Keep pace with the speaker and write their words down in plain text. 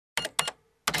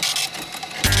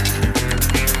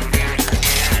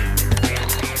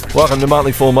Welcome to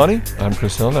Motley Fool Money. I'm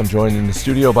Chris Hill, and I'm joined in the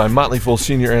studio by Motley Fool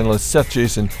senior analysts Seth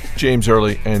Jason, James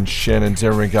Early, and Shannon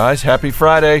Zimmerman. Guys, happy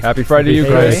Friday. Happy Friday to you,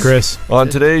 Chris. Hey, Chris. On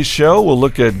today's show, we'll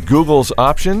look at Google's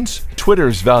options,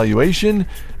 Twitter's valuation,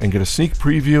 and get a sneak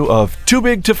preview of Too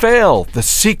Big to Fail, the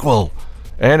sequel.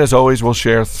 And as always, we'll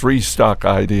share 3 stock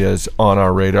ideas on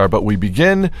our radar. But we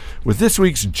begin with this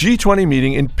week's G20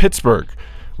 meeting in Pittsburgh.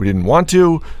 We didn't want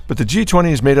to, but the G20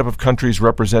 is made up of countries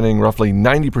representing roughly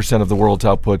 90% of the world's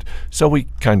output, so we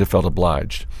kind of felt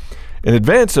obliged. In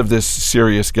advance of this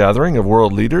serious gathering of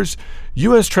world leaders,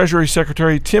 U.S. Treasury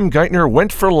Secretary Tim Geithner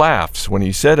went for laughs when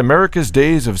he said America's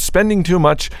days of spending too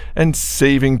much and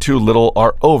saving too little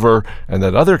are over, and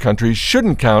that other countries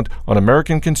shouldn't count on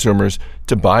American consumers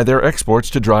to buy their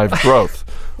exports to drive growth.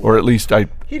 Or at least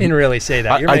He didn't really say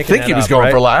that. I think he was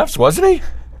going for laughs, wasn't he?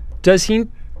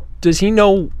 Does he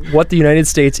know what the United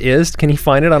States is? Can he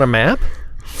find it on a map?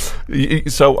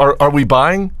 So are we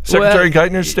buying Secretary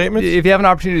Geithner's statements? If you have an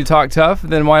opportunity to talk tough,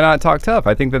 then why not talk tough?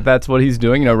 I think that's what he's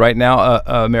doing. Right now,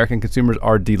 American consumers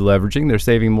are deleveraging. They're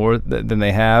saving more than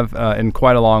they have in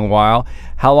quite a long while.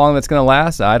 How long that's going to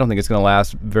last? I don't think it's going to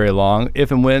last very long.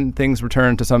 If and when things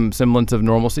return to some semblance of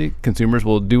normalcy, consumers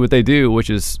will do what they do,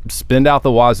 which is spend out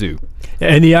the wazoo.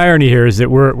 And the irony here is that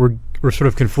we're sort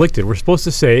of conflicted. We're supposed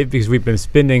to save because we've been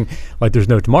spending like there's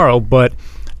no tomorrow, but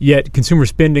yet consumer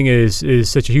spending is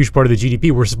such a huge part of the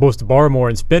GDP. We're supposed to borrow more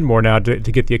and spend more now to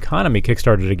get the economy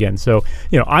kickstarted again. So,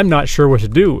 I'm not sure what to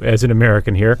do as an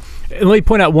American here. And let me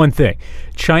point out one thing.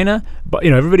 China,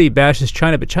 everybody bashes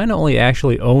China, but China only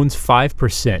actually owns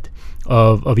 5%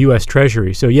 of U.S.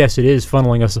 Treasury. So, yes, it is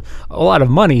funneling us a lot of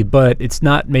money, but it's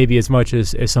not maybe as much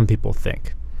as some people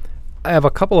think. I have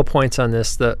a couple of points on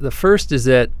this. The first is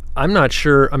that I'm not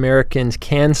sure Americans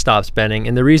can stop spending,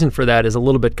 and the reason for that is a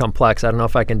little bit complex. I don't know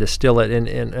if I can distill it,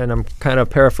 and I'm kind of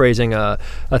paraphrasing a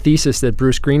thesis that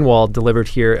Bruce Greenwald delivered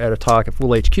here at a talk at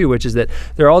Fool HQ, which is that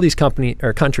there are all these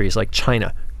countries like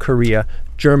China, Korea,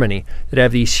 Germany that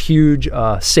have these huge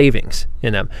savings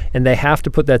in them, and they have to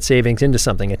put that savings into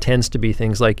something. It tends to be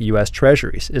things like U.S.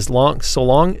 Treasuries. So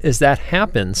long as that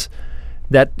happens,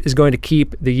 that is going to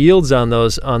keep the yields on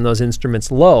those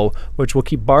instruments low, which will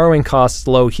keep borrowing costs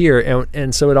low here,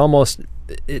 and so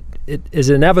it is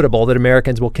inevitable that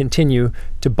Americans will continue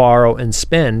to borrow and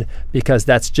spend because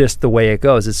that's just the way it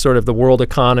goes. It's sort of the world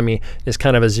economy is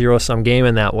kind of a zero-sum game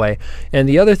in that way. And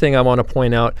the other thing I want to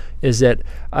point out is that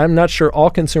I'm not sure all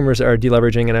consumers are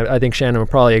deleveraging, and I think Shannon would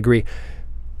probably agree.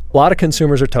 A lot of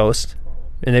consumers are toast,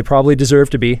 and they probably deserve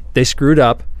to be. They screwed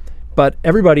up. But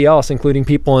everybody else, including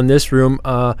people in this room,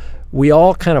 we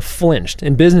all kind of flinched,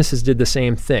 and businesses did the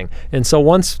same thing. And so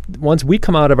once we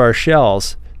come out of our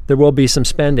shells, there will be some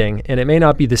spending, and it may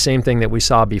not be the same thing that we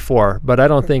saw before. But I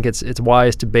don't think it's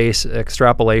wise to base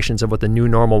extrapolations of what the new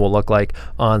normal will look like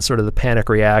on sort of the panic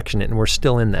reaction, and we're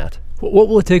still in that. What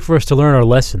will it take for us to learn our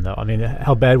lesson, though? I mean,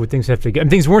 how bad would things have to get?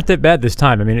 Things weren't that bad this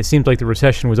time. I mean, it seems like the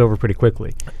recession was over pretty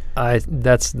quickly.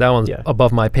 That one's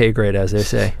above my pay grade, as they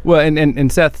say. Well,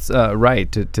 and Seth's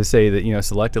right to say that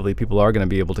selectively people are going to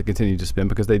be able to continue to spend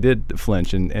because they did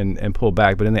flinch and pull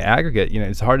back. But in the aggregate,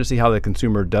 it's hard to see how the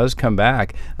consumer does come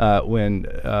back when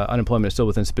unemployment is still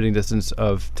within spitting distance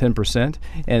of 10%,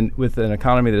 and with an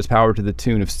economy that is powered to the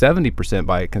tune of 70%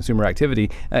 by consumer activity.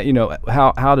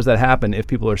 How does that happen if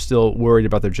people are still worried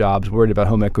about their jobs, worried about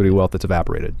home equity wealth that's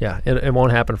evaporated? Yeah, it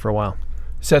won't happen for a while.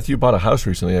 Seth, you bought a house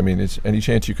recently. I mean, is any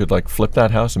chance you could flip that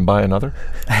house and buy another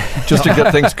just to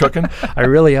get things cooking? I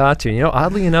really ought to.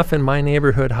 Oddly enough, in my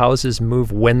neighborhood, houses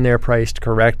move when they're priced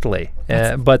correctly.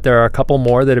 But there are a couple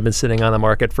more that have been sitting on the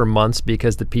market for months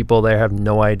because the people there have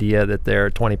no idea that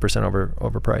they're 20%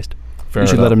 overpriced. You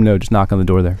should let them know. Just knock on the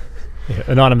door there. Yeah,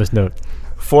 anonymous note.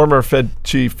 Former Fed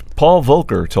Chief Paul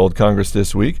Volcker told Congress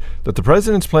this week that the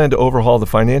president's plan to overhaul the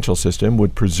financial system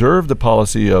would preserve the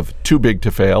policy of too big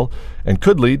to fail and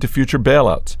could lead to future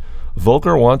bailouts.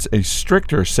 Volcker wants a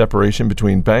stricter separation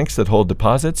between banks that hold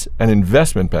deposits and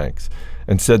investment banks,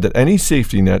 and said that any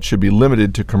safety net should be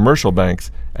limited to commercial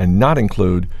banks and not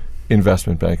include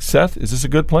investment banks. Seth, is this a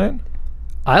good plan?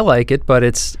 I like it, but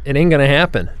it ain't gonna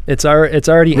happen. It's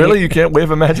already really. You can't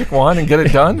wave a magic wand and get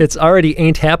it done. It's already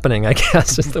ain't happening, I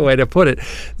guess is the way to put it.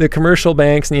 The commercial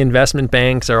banks and the investment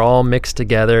banks are all mixed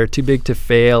together. Too big to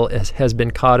fail has been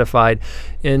codified.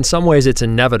 In some ways, it's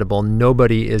inevitable. No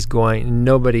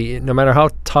matter how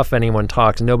tough anyone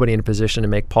talks, nobody in a position to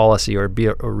make policy or be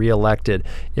reelected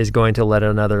is going to let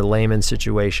another layman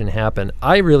situation happen.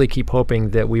 I really keep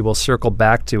hoping that we will circle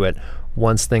back to it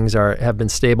once things have been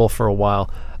stable for a while.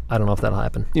 I don't know if that'll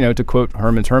happen. To quote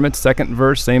Herman's Hermits, second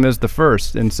verse, same as the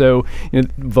first. And so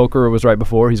Volcker was right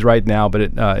before, he's right now, but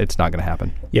it's not going to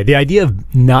happen. Yeah, the idea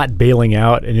of not bailing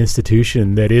out an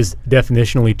institution that is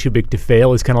definitionally too big to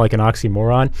fail is kind of like an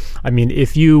oxymoron. I mean,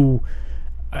 if you,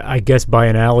 I guess by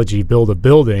analogy, build a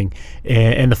building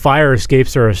and the fire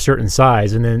escapes are a certain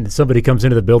size, and then somebody comes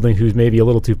into the building who's maybe a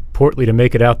little too portly to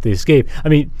make it out the escape. I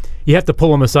mean, you have to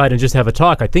pull them aside and just have a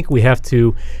talk. I think we have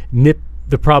to nip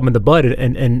the problem in the bud,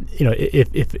 and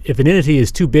if an entity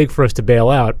is too big for us to bail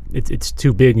out, it's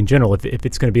too big in general if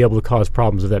it's going to be able to cause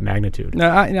problems of that magnitude.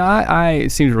 Now, I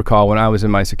seem to recall when I was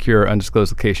in my secure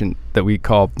undisclosed location that we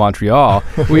call Montreal,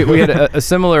 we had a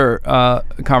similar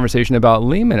conversation about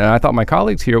Lehman, and I thought my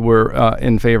colleagues here were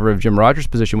in favor of Jim Rogers'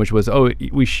 position, which was,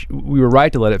 we were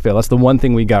right to let it fail. That's the one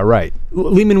thing we got right.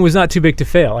 Lehman was not too big to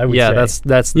fail, I would say. Yeah, that's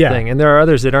the thing. And there are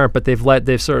others that aren't, but they've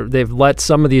let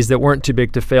some of these that weren't too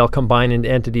big to fail combine into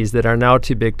entities that are now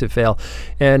too big to fail.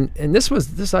 And this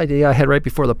was this idea I had right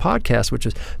before the podcast, which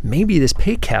was maybe this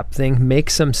pay cap thing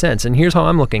makes some sense. And here's how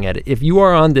I'm looking at it. If you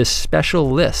are on this special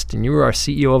list and you are a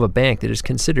CEO of a bank that is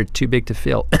considered too big to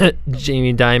fail,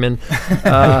 Jamie Dimon,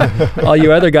 all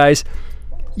you other guys,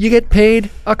 you get paid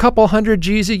a couple hundred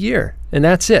G's a year, and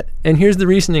that's it. And here's the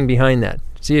reasoning behind that.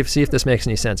 See if this makes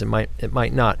any sense. It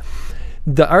might not.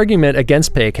 The argument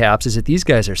against pay caps is that these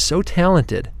guys are so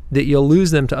talented that you'll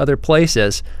lose them to other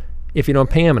places if you don't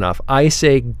pay them enough. I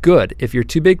say, good. If you're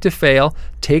too big to fail,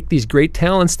 take these great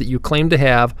talents that you claim to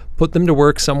have, put them to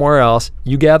work somewhere else.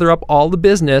 You gather up all the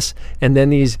business, and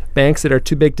then these banks that are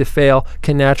too big to fail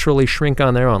can naturally shrink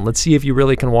on their own. Let's see if you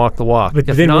really can walk the walk. But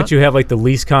then once you have like the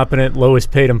least competent,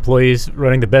 lowest paid employees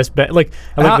running the best bank, like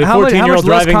the 14-year-old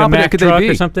driving a Mack truck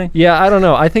or something? Yeah, I don't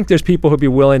know. I think there's people who'd be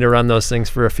willing to run those things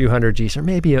for a few hundred G's or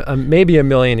maybe a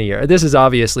million a year. This is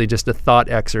obviously just a thought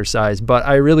exercise, but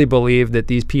I really believe that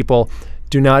these people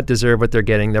do not deserve what they're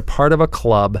getting. They're part of a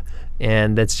club,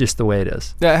 and that's just the way it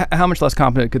is. Yeah, how much less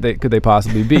competent could they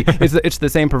possibly be? It's the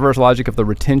same perverse logic of the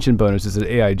retention bonuses at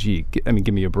AIG. I mean,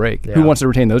 give me a break. Yeah. Who wants to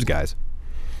retain those guys?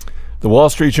 The Wall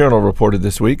Street Journal reported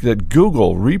this week that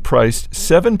Google repriced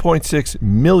 7.6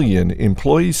 million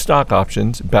employee stock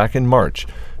options back in March,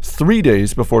 3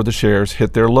 days before the shares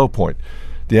hit their low point.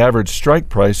 The average strike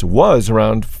price was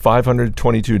around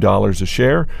 $522 a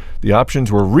share. The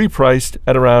options were repriced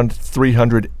at around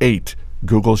 $308,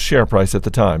 Google's share price at the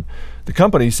time. The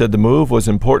company said the move was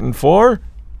important for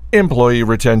employee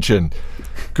retention.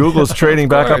 Google's trading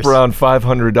back up around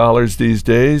 $500 these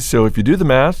days, so if you do the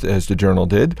math, as the Journal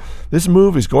did, this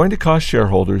move is going to cost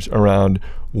shareholders around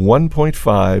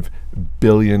 $1.5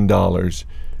 billion.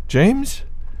 James,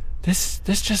 this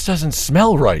just doesn't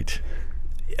smell right.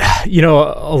 You know,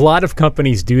 a lot of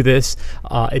companies do this.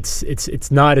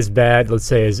 It's not as bad, let's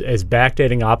say, as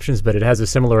backdating options, but it has a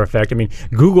similar effect. I mean,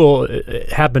 Google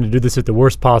happened to do this at the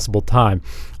worst possible time.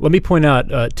 Let me point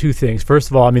out two things.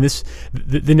 First of all, I mean,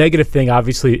 the negative thing,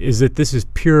 obviously, is that this is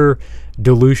pure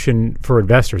dilution for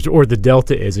investors, or the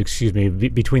delta is,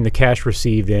 between the cash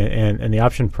received and the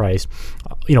option price.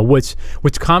 You know, what's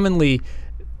commonly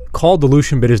called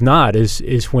dilution but is not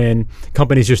is when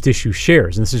companies just issue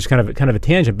shares, and this is kind of a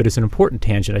tangent, but it's an important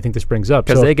tangent I think this brings up,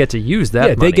 because they get to use that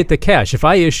money. They get the cash. If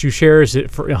I issue shares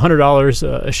for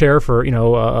 $100 a share for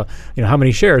how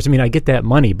many shares, I mean, I get that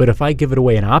money. But if I give it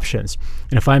away in options,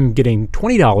 and if I'm getting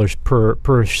 $20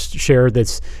 per share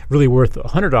that's really worth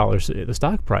 $100 the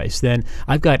stock price, then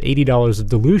I've got $80 of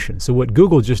dilution. So what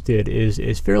Google just did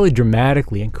is fairly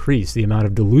dramatically increase the amount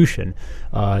of dilution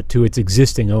to its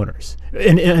existing owners.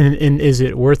 And is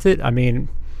it worth it? I mean,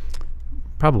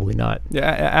 probably not. Yeah,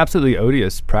 absolutely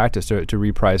odious practice to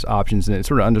reprice options, and it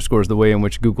sort of underscores the way in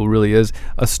which Google really is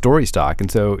a story stock. And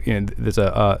so, there's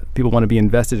people want to be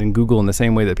invested in Google in the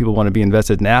same way that people want to be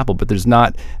invested in Apple, but there's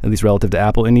not, at least relative to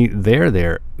Apple, any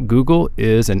there. Google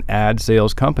is an ad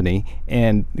sales company,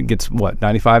 and it gets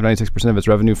 95-96% of its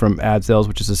revenue from ad sales,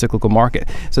 which is a cyclical market.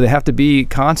 So they have to be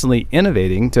constantly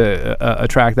innovating to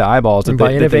attract the eyeballs. And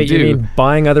by innovate, you mean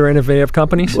buying other innovative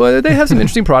companies? Well, they have some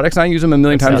interesting products. I use them a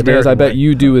million times a day, as I bet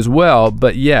you do as well.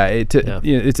 But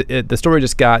the story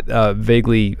just got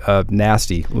vaguely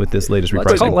nasty with this latest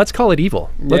repricing. Let's call it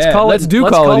evil. Let's call it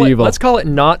evil. Let's call it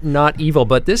not evil.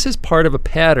 But this is part of a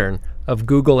pattern of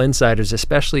Google insiders,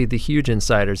 especially the huge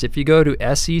insiders. If you go to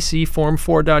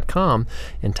secform4.com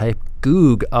and type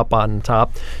goog up on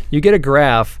top, you get a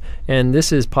graph, and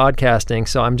this is podcasting,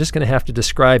 so I'm just going to have to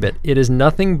describe it. It is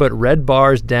nothing but red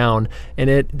bars down,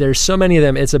 and there's so many of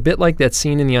them. It's a bit like that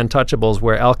scene in The Untouchables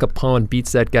where Al Capone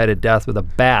beats that guy to death with a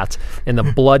bat, and the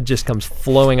blood just comes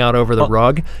flowing out over the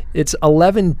rug. It's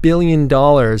 $11 billion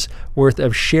worth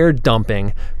of share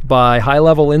dumping by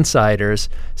high-level insiders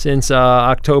since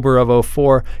October of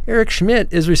 2004. Eric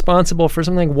Schmidt is responsible for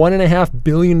something like $1.5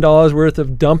 billion worth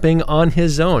of dumping on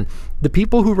his own. The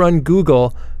people who run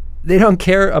Google, they don't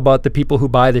care about the people who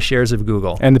buy the shares of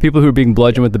Google. And the people who are being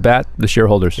bludgeoned with the bat, the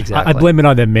shareholders. Exactly. I blame it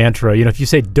on that mantra. If you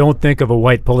say don't think of a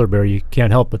white polar bear, you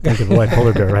can't help but think of a white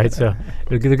polar bear, right? So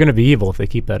they're going to be evil if they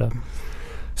keep that up.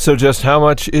 So just how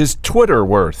much is Twitter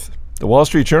worth? The Wall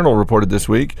Street Journal reported this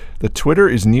week that Twitter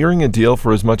is nearing a deal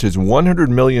for as much as $100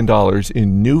 million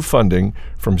in new funding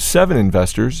from 7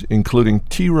 investors, including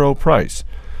T. Rowe Price.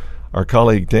 Our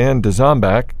colleague Dan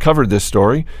DeZombach covered this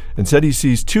story and said he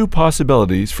sees 2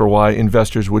 possibilities for why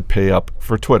investors would pay up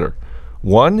for Twitter.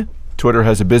 1, Twitter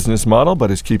has a business model but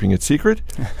is keeping it secret.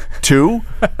 2,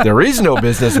 there is no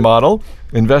business model.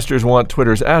 Investors want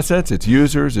Twitter's assets, its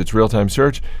users, its real-time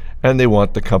search, and they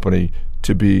want the company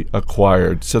to be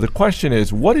acquired. So the question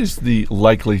is, what is the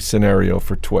likely scenario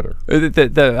for Twitter?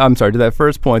 I'm sorry, to that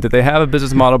first point, that they have a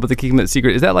business model but they keep it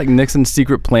secret. Is that like Nixon's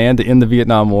secret plan to end the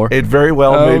Vietnam War? It very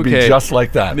well may be just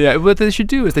like that. Yeah, what they should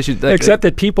do is they should... Except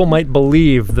that people might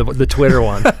believe the Twitter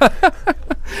one.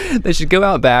 They should go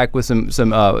out back with some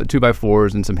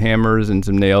 2x4s and some hammers and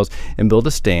some nails and build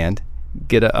a stand,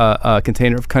 get a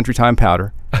container of country time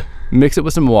powder, mix it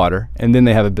with some water, and then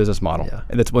they have a business model. Yeah.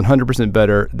 And that's 100%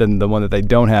 better than the one that they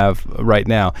don't have right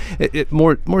now.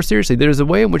 More seriously, there's a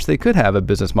way in which they could have a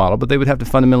business model, but they would have to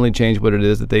fundamentally change what it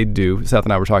is that they do. Seth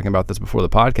and I were talking about this before the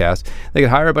podcast. They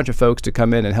could hire a bunch of folks to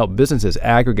come in and help businesses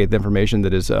aggregate the information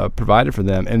that is provided for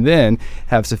them, and then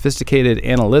have sophisticated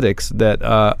analytics that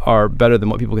are better than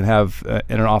what people can have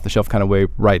in an off-the-shelf kind of way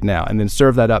right now, and then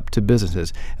serve that up to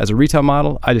businesses. As a retail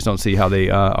model, I just don't see how they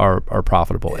are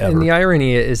profitable ever. And the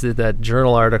irony is that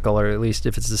journal article, or at least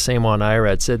if it's the same one I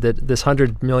read, said that this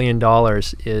 $100 million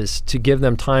is to give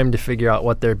them time to figure out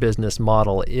what their business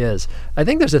model is. I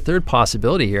think there's a third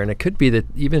possibility here, and it could be that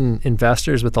even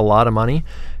investors with a lot of money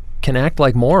can act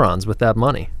like morons with that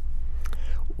money.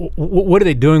 What are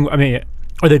they doing? I mean,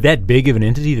 are they that big of an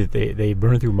entity that they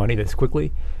burn through money this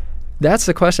quickly? That's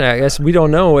the question. I guess we don't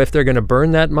know if they're going to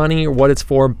burn that money or what it's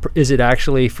for. Is it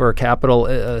actually for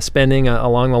capital spending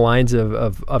along the lines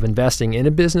of investing in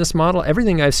a business model?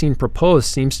 Everything I've seen proposed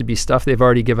seems to be stuff they've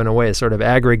already given away, sort of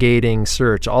aggregating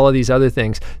search, all of these other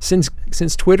things. Since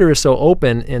Twitter is so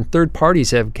open and third parties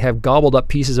have gobbled up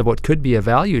pieces of what could be a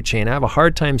value chain, I have a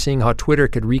hard time seeing how Twitter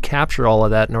could recapture all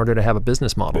of that in order to have a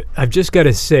business model. But I've just got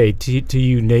to say to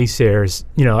you naysayers,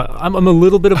 I'm a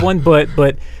little bit of one, but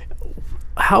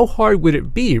how hard would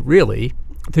it be, really,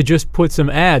 to just put some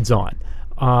ads on?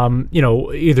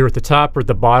 Either at the top or at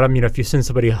the bottom. If you send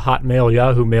somebody a Hotmail,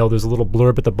 Yahoo Mail, there's a little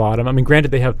blurb at the bottom. I mean,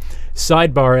 granted, they have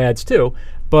sidebar ads too,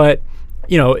 but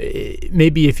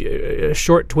maybe if a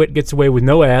short twit gets away with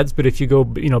no ads, but if you go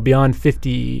beyond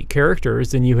 50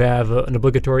 characters, then you have an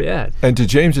obligatory ad. And to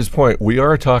James's point, we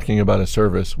are talking about a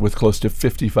service with close to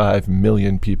 55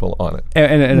 million people on it.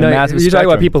 And a massive you're spectrum. talking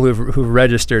about people who've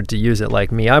registered to use it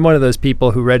like me. I'm one of those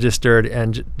people who registered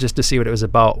and just to see what it was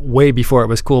about way before it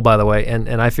was cool, by the way,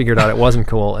 and I figured out it wasn't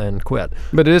cool and quit.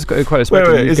 But it is quite a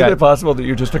spectrum. Wait, isn't it possible that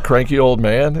you're just a cranky old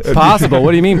man? Possible.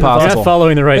 What do you mean possible? Not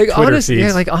following the right Twitter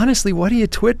feeds. Honestly, what do you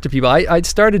twit to people? I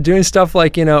started doing stuff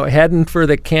like, heading for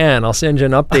the can. I'll send you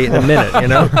an update in a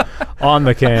minute, On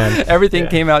the can. Everything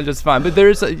came out just fine. But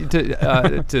there's,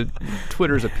 to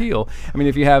Twitter's appeal, I mean,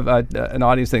 if you have an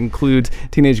audience that includes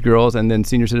teenage girls and then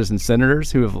senior citizen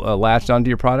senators who have latched onto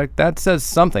your product, that says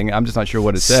something. I'm just not sure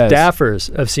what it says.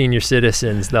 Staffers of senior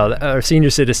citizens, though, or senior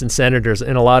citizen senators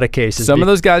in a lot of cases. Some of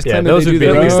those guys claim those that they would do be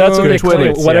their like- own that's what they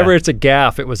Twitter. claim. Whatever it's a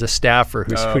gaffe, it was a staffer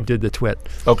who did the twit.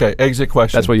 Okay, exit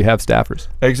question. That's why you have staffers.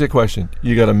 Exit question.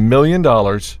 You got $1 million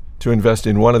to invest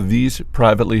in one of these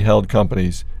privately held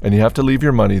companies, and you have to leave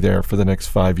your money there for the next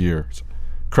 5 years.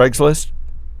 Craigslist,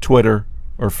 Twitter,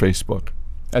 or Facebook?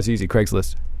 That's easy.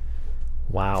 Craigslist.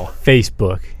 Wow.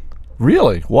 Facebook.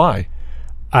 Really? Why?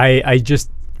 I just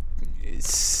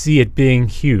see it being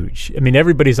huge. I mean,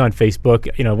 everybody's on Facebook.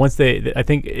 Once I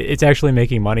think it's actually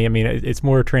making money. I mean, it's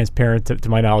more transparent to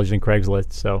my knowledge than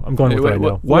Craigslist. So I'm going with what I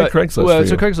know. Why Craigslist? Well, for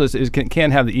so you? Craigslist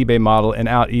can have the eBay model and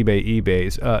out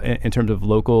eBays in terms of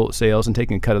local sales and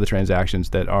taking a cut of the transactions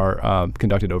that are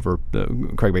conducted over the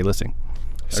Craig Bay listing.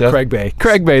 Seth? Craig Bay.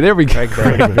 There we go.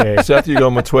 Craig Bay. Seth, you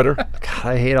going with Twitter? God,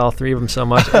 I hate all three of them so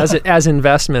much as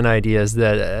investment ideas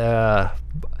that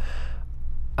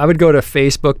I would go to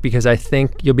Facebook because I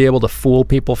think you'll be able to fool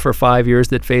people for 5 years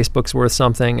that Facebook's worth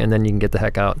something, and then you can get the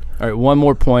heck out. All right, one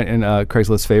more point in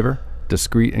Craigslist's favor: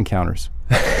 discrete encounters.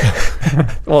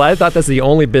 Well, I thought that's the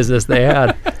only business they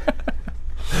had.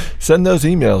 Send those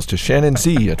emails to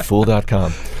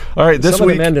shannonz@fool.com. All right, this Some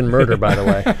week. of them end in murder, by the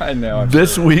way. I know.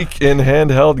 This week in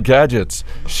handheld gadgets,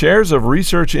 shares of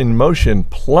Research in Motion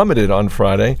plummeted on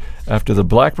Friday after the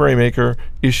BlackBerry maker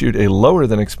issued a lower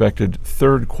than expected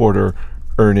third quarter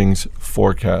earnings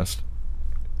forecast.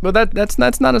 Well, that's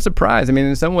not a surprise. I mean,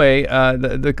 in some way,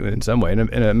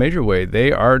 in a major way,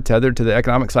 they are tethered to the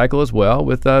economic cycle as well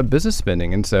with business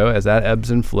spending, and so as that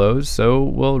ebbs and flows, so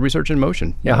will Research in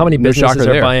Motion. Yeah, how many No businesses shocker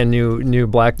are there. buying new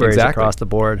BlackBerries Exactly. across the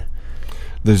board?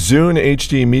 The Zune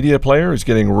HD media player is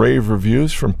getting rave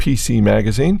reviews from PC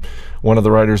Magazine. One of the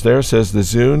writers there says the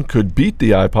Zune could beat the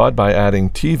iPod by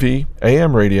adding TV,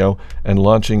 AM radio, and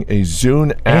launching a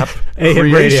Zune app AM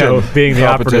creation radio being the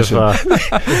operative.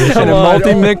 competition. And a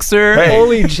multi-mixer. Hey.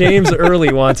 Only James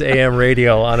Early wants AM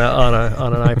radio on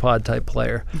an iPod type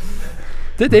player.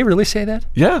 Did they really say that?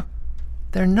 Yeah.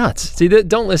 They're nuts. See,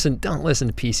 don't listen to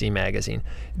PC Magazine.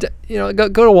 Go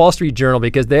to Wall Street Journal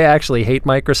because they actually hate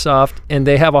Microsoft and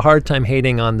they have a hard time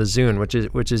hating on the Zune,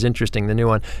 which is interesting. The new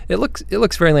one. It looks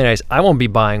really nice. I won't be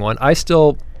buying one. I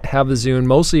still have the Zune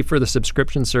mostly for the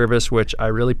subscription service, which I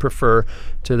really prefer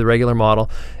to the regular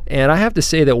model. And I have to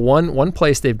say that one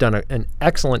place they've done an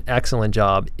excellent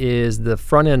job is the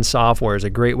front end software is a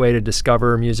great way to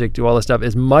discover music, do all this stuff.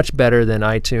 Is much better than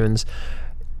iTunes.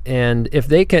 And if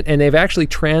they can, and they've actually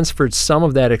transferred some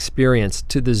of that experience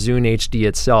to the Zune HD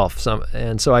itself.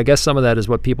 So I guess some of that is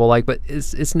what people like, but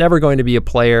it's never going to be a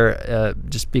player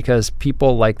just because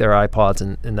people like their iPods,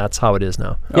 and that's how it is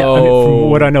now. Yeah, I mean, from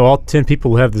what I know, all 10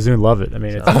 people who have the Zune love it. I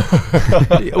mean, it's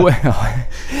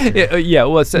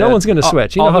No one's going to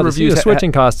switch. You know all how the the reviews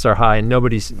switching costs are high, and no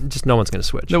one's going to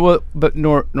switch. No, well, but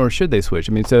nor should they switch.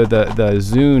 I mean, so the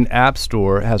Zune App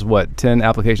Store has 10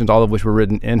 applications, all of which were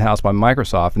written in-house by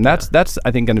Microsoft, and that's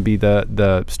I think going to be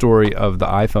the story of the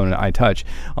iPhone and iTouch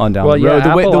on down the road.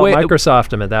 Yeah, the way Microsoft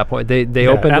them at that point. They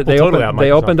opened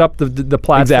Apple opened up the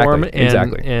platform,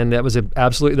 Exactly. and that was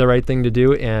absolutely the right thing to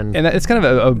do. And it's kind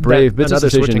of a brave business another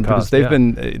decision switching because cost, they've yeah.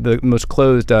 been the most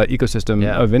closed ecosystem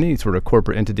Yeah. of any sort of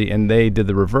corporate entity, and they did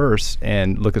the reverse.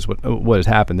 And look at what has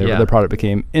happened. Their product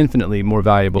became infinitely more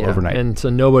valuable overnight. And so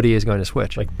nobody is going to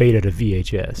switch. like beta to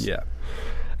VHS. Yeah.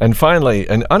 And finally,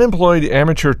 an unemployed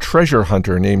amateur treasure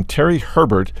hunter named Terry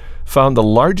Herbert found the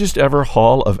largest ever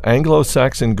haul of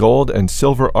Anglo-Saxon gold and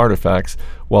silver artifacts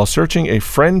while searching a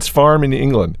friend's farm in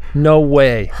England. No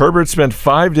way. Herbert spent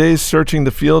 5 days searching the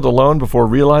field alone before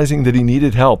realizing that he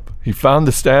needed help. He found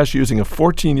the stash using a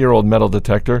 14-year-old metal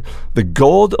detector. The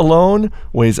gold alone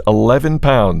weighs 11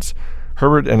 pounds.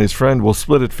 Herbert and his friend will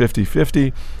split it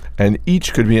 50-50, and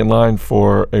each could be in line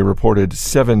for a reported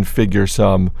 7-figure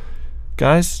sum.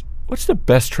 Guys, what's the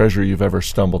best treasure you've ever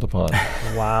stumbled upon?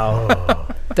 Wow.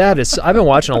 That is, I've been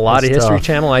watching a lot of That's History tough.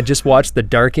 Channel. I just watched the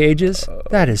Dark Ages.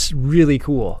 That is really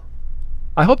cool.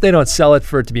 I hope they don't sell it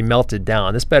for it to be melted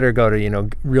down. This better go to,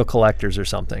 real collectors or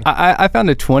something. I found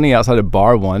a 20 outside a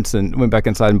bar once and went back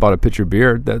inside and bought a pitcher of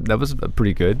beer. That was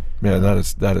pretty good. Man, that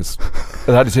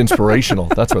is inspirational.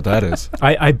 That's what that is.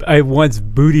 I once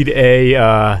bootied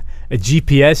a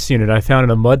GPS unit I found in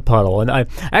a mud puddle, and I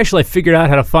figured out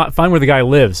how to find where the guy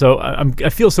lives. So I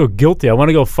feel so guilty. I want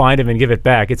to go find him and give it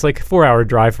back. It's like a 4-hour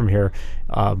drive from here,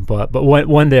 but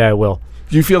one day I will.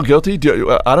 Do you feel guilty?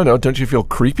 I don't know. Don't you feel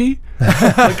creepy?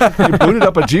 Like you booted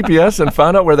up a GPS and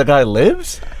found out where the guy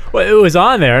lives? Well, it was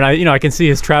on there, and I can see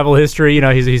his travel history.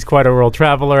 He's quite a world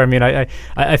traveler. I mean,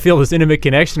 I feel this intimate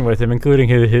connection with him, including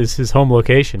his home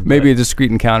location. Maybe a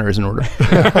discreet encounter is in order.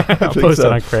 I'll post it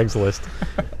on Craigslist.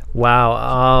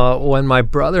 Wow. When my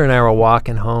brother and I were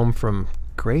walking home from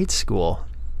grade school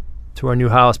to our new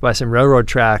house by some railroad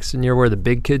tracks near where the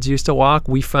big kids used to walk,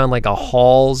 we found like a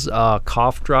Hall's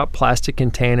cough drop plastic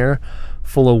container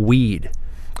full of weed.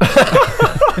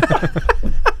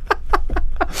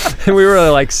 And we were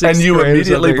like 6th And you grade or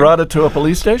immediately something. brought it to a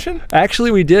police station?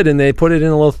 Actually, we did, and they put it in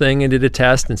a little thing and did a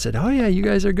test and said, "Oh yeah, you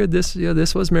guys are good. This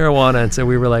was marijuana." And so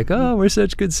we were like, "Oh, we're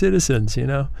such good citizens,"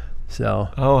 So.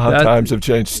 Oh, how times have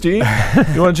changed. Steve,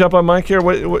 you want to jump on mic here?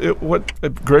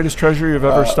 What greatest treasure you've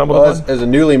ever stumbled upon? As a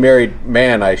newly married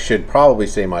man, I should probably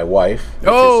say my wife. Which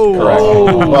Oh, is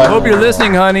correct. But hope you're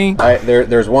listening, honey.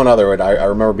 there's one other one. I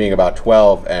remember being about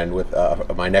 12 and with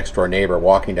my next door neighbor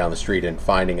walking down the street and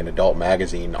finding an adult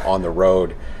magazine on the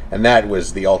road, and that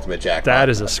was the ultimate jackpot. That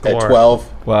is a score. At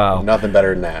 12, Wow. nothing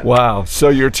better than that. Wow. So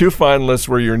your two finalists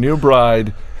were your new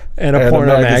bride And a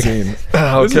porno magazine.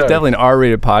 Okay. This is definitely an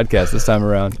R-rated podcast this time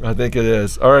around. I think it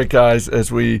is. All right, guys,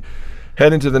 as we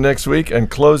head into the next week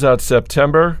and close out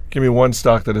September, give me one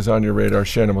stock that is on your radar.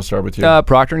 Shannon, we'll start with you.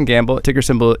 Procter & Gamble, ticker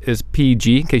symbol is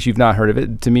PG, in case you've not heard of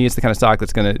it. To me, it's the kind of stock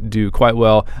that's going to do quite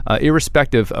well,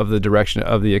 irrespective of the direction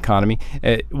of the economy.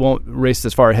 It won't race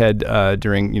as far ahead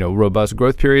during robust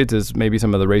growth periods as maybe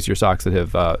some of the racier stocks that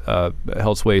have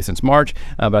held sway since March.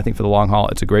 But I think for the long haul,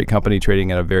 it's a great company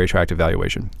trading at a very attractive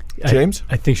valuation. James?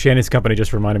 I think Shannon's company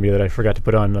just reminded me that I forgot to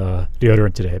put on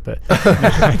deodorant today. But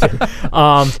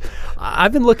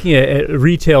I've been looking at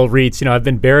retail REITs. I've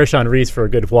been bearish on REITs for a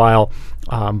good while,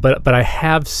 but I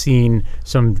have seen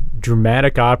some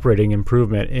dramatic operating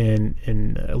improvement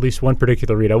in at least one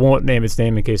particular REIT. I won't name its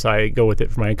name in case I go with it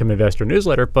for my income investor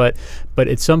newsletter, but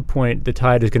at some point the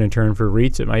tide is going to turn for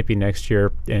REITs. It might be next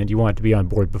year, and you want to be on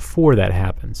board before that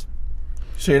happens.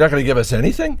 So you're not going to give us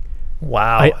anything?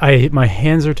 Wow. My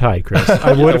hands are tied, Chris.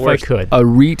 I would if I could. A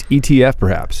REIT ETF,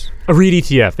 perhaps. A REIT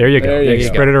ETF. There you go. There you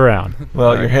Spread it around.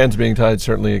 Well, your hands being tied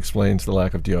certainly explains the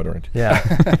lack of deodorant.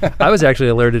 Yeah. I was actually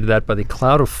alerted to that by the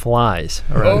cloud of flies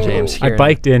around James here. I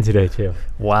biked in today, too.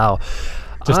 Wow.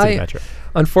 Just in Metro.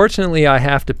 Unfortunately, I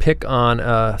have to pick on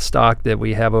a stock that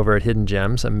we have over at Hidden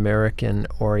Gems, American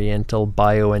Oriental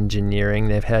Bioengineering.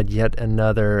 They've had yet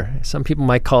another, some people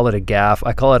might call it a gaffe.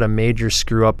 I call it a major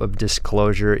screw-up of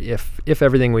disclosure if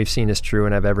everything we've seen is true,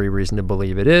 and I have every reason to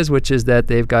believe it is, which is that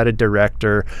they've got a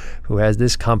director who has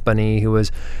this company who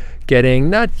was getting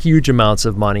not huge amounts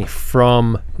of money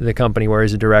from the company where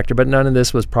he's a director, but none of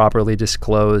this was properly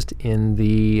disclosed in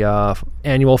the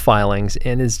annual filings,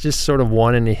 and is just sort of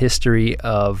one in a history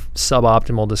of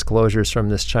suboptimal disclosures from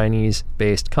this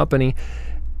Chinese-based company.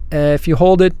 If you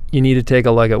hold it, you need to take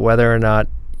a look at whether or not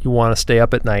you want to stay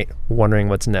up at night wondering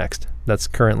what's next. That's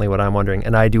currently what I'm wondering,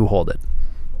 and I do hold it.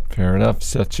 Fair enough.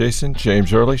 Seth Jason,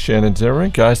 James Early, Shannon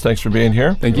Zimmerman. Guys, thanks for being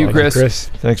here. Thank you, Chris.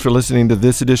 Thanks for listening to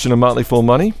this edition of Motley Fool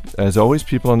Money. As always,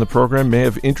 people on the program may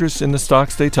have interests in the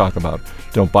stocks they talk about.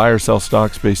 Don't buy or sell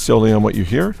stocks based solely on what you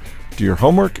hear. Do your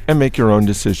homework and make your own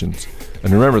decisions.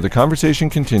 And remember, the conversation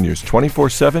continues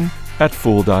 24/7 at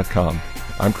Fool.com.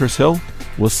 I'm Chris Hill.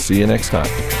 We'll see you next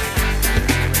time.